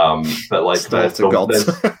 But like, there's the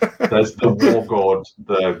war god,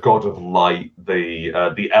 the god of light,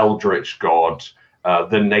 the eldritch god,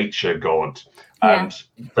 the nature god, and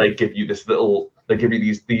they give you these little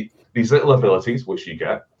little abilities which you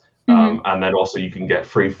get, and then also you can get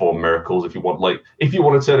freeform miracles if you want. Like, if you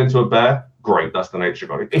want to turn into a bear, great, that's the nature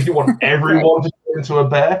god. If you want everyone to turn into a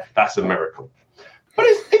bear, that's a miracle. But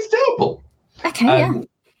it's doable. Okay,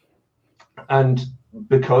 And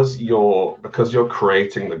because you're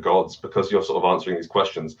creating the gods, because you're sort of answering these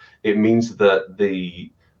questions, it means that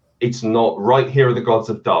it's not right here are the gods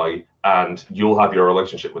of die and you'll have your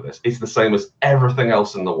relationship with this. It's the same as everything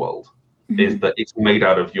else in the world. Is that it's made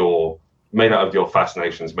out of your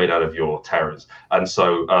fascinations, made out of your terrors. And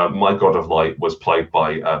so my god of light was played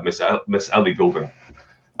by Miss Ellie Goulding,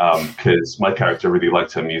 because my character really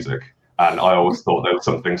liked her music, and I always thought there was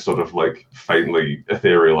something sort of like faintly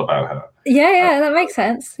ethereal about her. That makes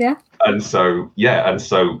sense. And so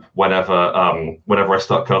whenever I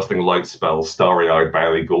start casting light spells, starry-eyed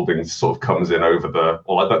Ellie Goulding sort of comes in over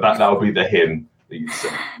that would be the hymn.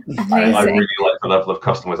 I really like the level of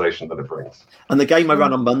customization that it brings. And the game I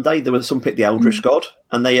ran on Monday, there was some picked the Eldritch God,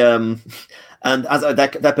 and they and as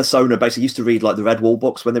their persona basically used to read like the Red Wall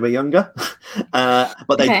books when they were younger,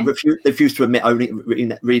 but they refused to admit only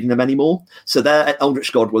reading them anymore. So their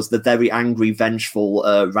Eldritch God was the very angry, vengeful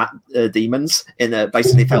rat demons in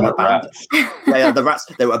basically felt abandoned. The rats.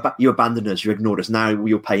 You abandoned us, you ignored us. Now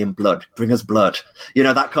you're paying blood. Bring us blood. You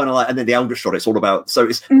know, that kind of like. And then the Eldritch God, it's all about. So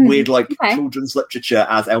it's weird, like children's literature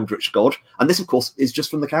as Eldritch God, and this of course is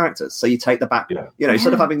just from the characters. So you take the back.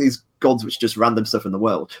 Instead of having these gods which just random stuff in the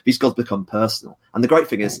world, these gods become personal. And the great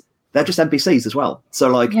thing is they're just NPCs as well. So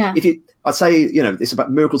like I'd say, it's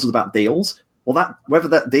about miracles is about deals. Well, whether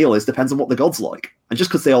that deal is depends on what the god's like. And just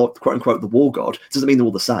because they are quote unquote the war god doesn't mean they're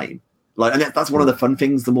all the same. Like, and that's one of the fun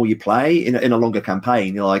things. The more you play in a longer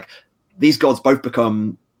campaign, you're like, these gods both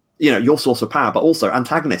become your source of power, but also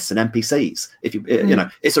antagonists and NPCs. If you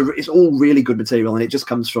it's all really good material, and it just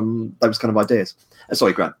comes from those kind of ideas.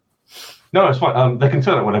 Sorry, Grant. No, it's fine. They can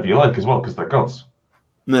turn it whenever you like as well, because they're gods,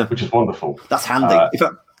 which is wonderful. That's handy. In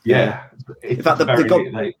fact,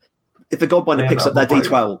 if the god binder picks up their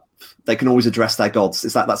D12, they can always address their gods.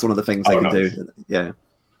 That's one of the things they can do. Yeah.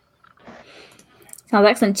 Sounds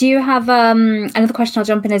excellent. Do you have another question? I'll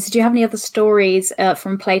jump in. Do you have any other stories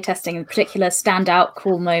from playtesting, in particular, standout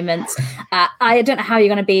cool moments? I don't know how you're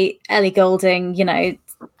going to be Ellie Goulding,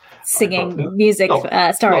 singing music. No,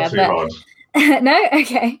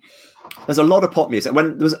 okay. There's a lot of pop music.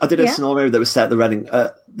 I did a scenario that was set at the Reading.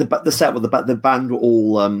 The band were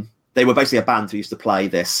all. They were basically a band who used to play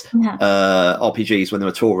this RPGs when they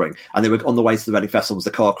were touring, and they were on the way to the Reading Festival. Was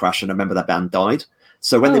the car crash, and I remember their band died.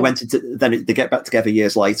 So when they went into, then they get back together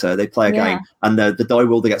years later, they play a game, and the die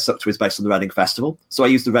roll they get stuck to is based on the Reading Festival. So I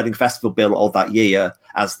used the Reading Festival bill of that year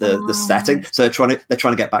as the setting. So they're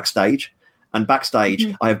trying to get backstage, and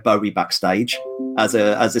backstage I have Bowie backstage as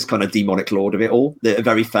this kind of demonic lord of it all. They're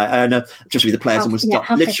very fair, and just with the players almost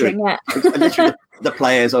literally the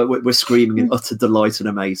players were screaming in utter delight and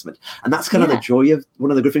amazement, and that's kind of the joy of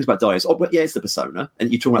one of the good things about die is it's the persona,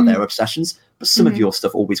 and you're talking about their obsessions, but some of your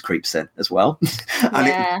stuff always creeps in as well.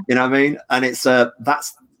 And you know what I mean, and it's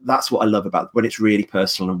that's what I love about when it's really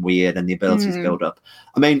personal and weird, and the abilities build up.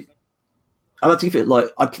 I mean, I like to give it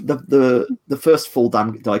the first full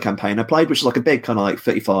die campaign I played, which is like a big kind of like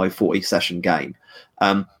 35-40 session game,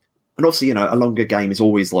 and obviously a longer game is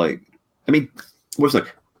always like, I mean, what's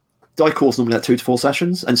like die course normally at 2 to 4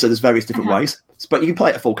 sessions, and so there's various different ways, but you can play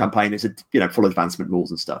it a full campaign. It's full advancement rules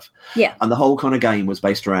and stuff. Yeah, and the whole kind of game was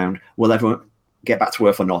based around, will everyone get back to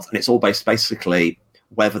Earth or not? And it's all based basically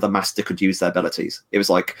whether the master could use their abilities. It was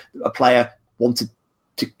like a player would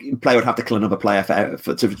have to kill another player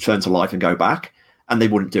to return to life and go back, and they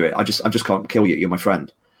wouldn't do it. I just can't kill you. You're my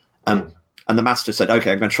friend. And the master said,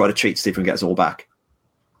 okay, I'm going to try to cheat to see if we can get us all back.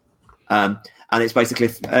 And it's basically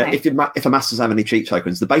if a master's have any cheat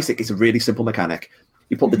tokens, the basic is a really simple mechanic.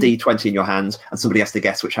 You put the D20 in your hand, and somebody has to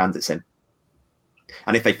guess which hand it's in.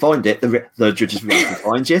 And if they find it, the judges really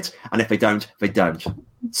find it, and if they don't, they don't.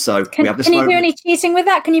 So we have this. Can you do any cheating with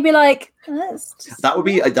that? Can you be like, that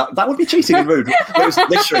would be cheating and rude. It was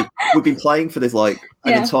literally, we've been playing for this like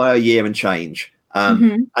an entire year and change,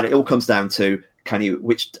 and it all comes down to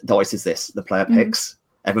which dice is this? The player picks.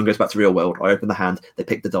 Everyone goes back to real world. I open the hand. They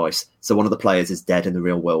pick the dice. So one of the players is dead in the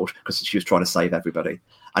real world because she was trying to save everybody.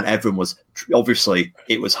 And everyone was, obviously,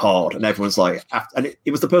 it was hard. And everyone's like, and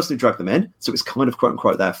it was the person who dragged them in. So it's kind of quote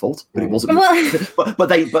unquote their fault, but it wasn't. But at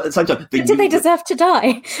the same time, did they deserve to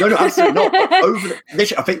die? No, absolutely not.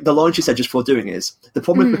 Literally, I think the line she said just before doing is, the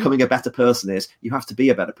problem with becoming a better person is you have to be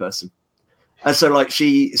a better person. And so like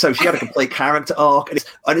she had a complete character arc. And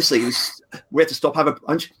honestly, we had to stop having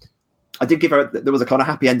I did give her. There was a kind of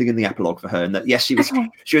happy ending in the epilogue for her, and that yes, she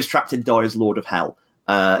was trapped in die as Lord of Hell,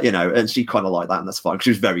 and she kind of liked that, and that's fine because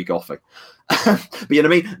she was very gothic. But you know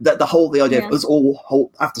what I mean? The idea was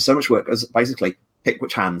all after so much work was basically pick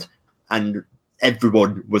which hand, and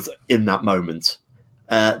everyone was in that moment.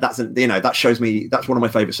 That shows me that's one of my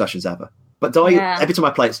favorite sessions ever. But die every time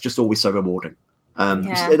I play, it's just always so rewarding.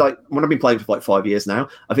 Like when I've been playing for like 5 years now,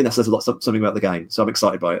 I think that says something about the game. So I'm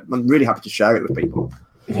excited by it. I'm really happy to share it with people.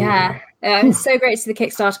 Yeah, it's so great to see the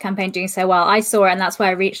Kickstarter campaign doing so well. I saw it, and that's why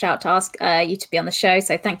I reached out to ask you to be on the show.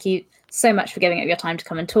 So thank you so much for giving up your time to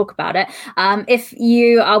come and talk about it. If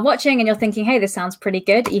you are watching and you're thinking, hey, this sounds pretty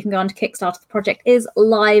good, you can go on to Kickstarter. The project is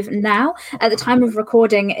live now. At the time of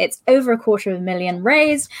recording, it's over $250,000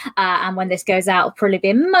 raised. And when this goes out, it'll probably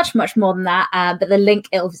be much, much more than that. But the link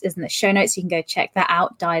is in the show notes. You can go check that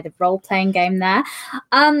out. Die, the role-playing game there.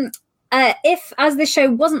 If, as this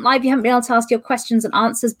show wasn't live, you haven't been able to ask your questions and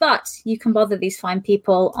answers, but you can bother these fine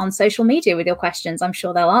people on social media with your questions. I'm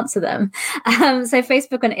sure they'll answer them. So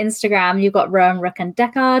Facebook and Instagram, you've got Rowan, Rook and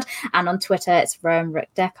Deckard, and on Twitter, it's Rowan, Rook,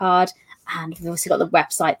 Deckard. And we've also got the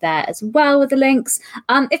website there as well with the links.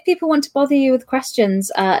 If people want to bother you with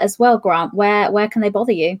questions as well, Grant, where can they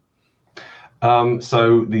bother you?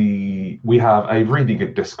 We have a really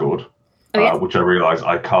good Discord, which I realise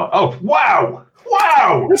I can't. Oh, wow!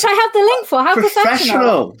 Wow! Which I have the link for. How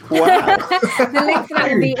professional! Wow! The link for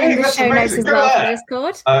that will be in the show notes as well for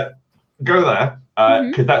Discord. Go there,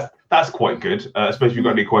 because that's quite good, especially if you've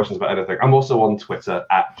got any questions about anything. I'm also on Twitter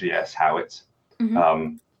at GSHowit,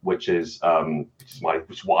 which is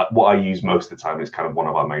what I use most of the time. Is kind of one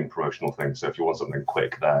of our main promotional things. So if you want something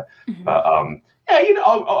quick there, but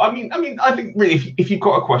I mean, I think really, if you've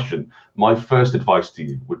got a question, my first advice to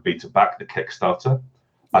you would be to back the Kickstarter.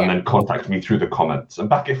 And then contact me through the comments and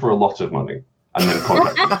back it for a lot of money. and then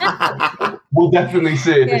contact me. We'll definitely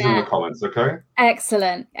see if it's in the comments, okay?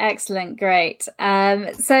 Excellent, great.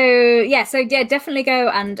 So definitely go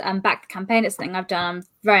and back the campaign. It's something I've done. I'm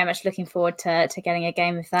very much looking forward to getting a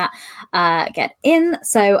game of that get in.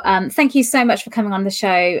 So thank you so much for coming on the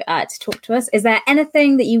show to talk to us. Is there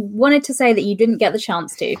anything that you wanted to say that you didn't get the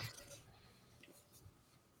chance to?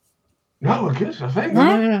 No, we're good, I think.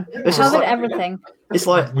 No? It's covered everything. It's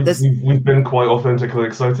like we've been quite authentically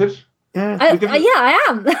excited. Yeah, I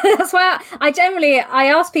am. That's why I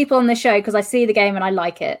ask people on the show because I see the game and I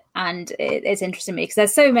like it, and it's interesting to me because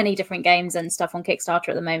there's so many different games and stuff on Kickstarter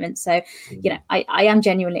at the moment. So I am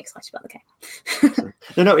genuinely excited about the game.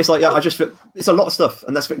 No, it's like it's a lot of stuff,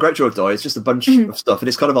 and that's what Great Joy of Die. It's just a bunch of stuff, and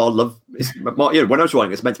it's kind of our love. When I was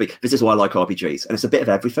writing, it's meant to be. This is why I like RPGs, and it's a bit of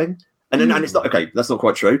everything. And it's not okay. That's not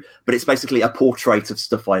quite true, but it's basically a portrait of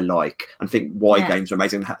stuff I like and think why games are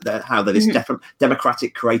amazing. How they're this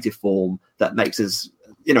democratic, creative form that makes us,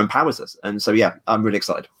 empowers us. And so, I'm really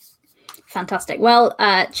excited. Fantastic. Well,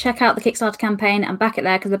 check out the Kickstarter campaign and back it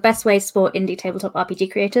there because the best way to support indie tabletop RPG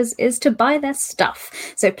creators is to buy their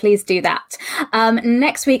stuff. So please do that.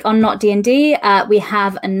 Next week on Not D&D, we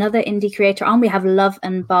have another indie creator on. We have Love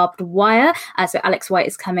and Barbed Wire. So Alex White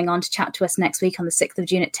is coming on to chat to us next week on the 6th of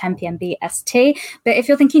June at 10 p.m. BST. But if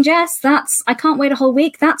you're thinking, Jess, I can't wait a whole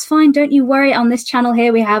week, that's fine. Don't you worry. On this channel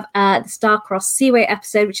here, we have the Starcross Seaway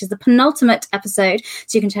episode, which is the penultimate episode.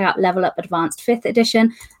 So you can check out Level Up Advanced 5th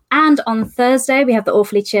edition. And on Thursday, we have the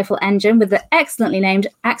Awfully Cheerful Engine with the excellently named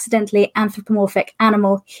Accidentally Anthropomorphic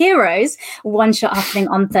Animal Heroes one-shot happening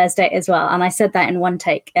on Thursday as well. And I said that in one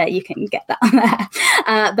take. You can get that on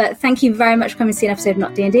there. But thank you very much for coming to see an episode of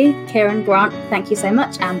Not D&D. Kieran, Grant, thank you so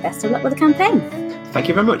much, and best of luck with the campaign. Thank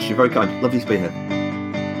you very much. You're very kind. Lovely to be here.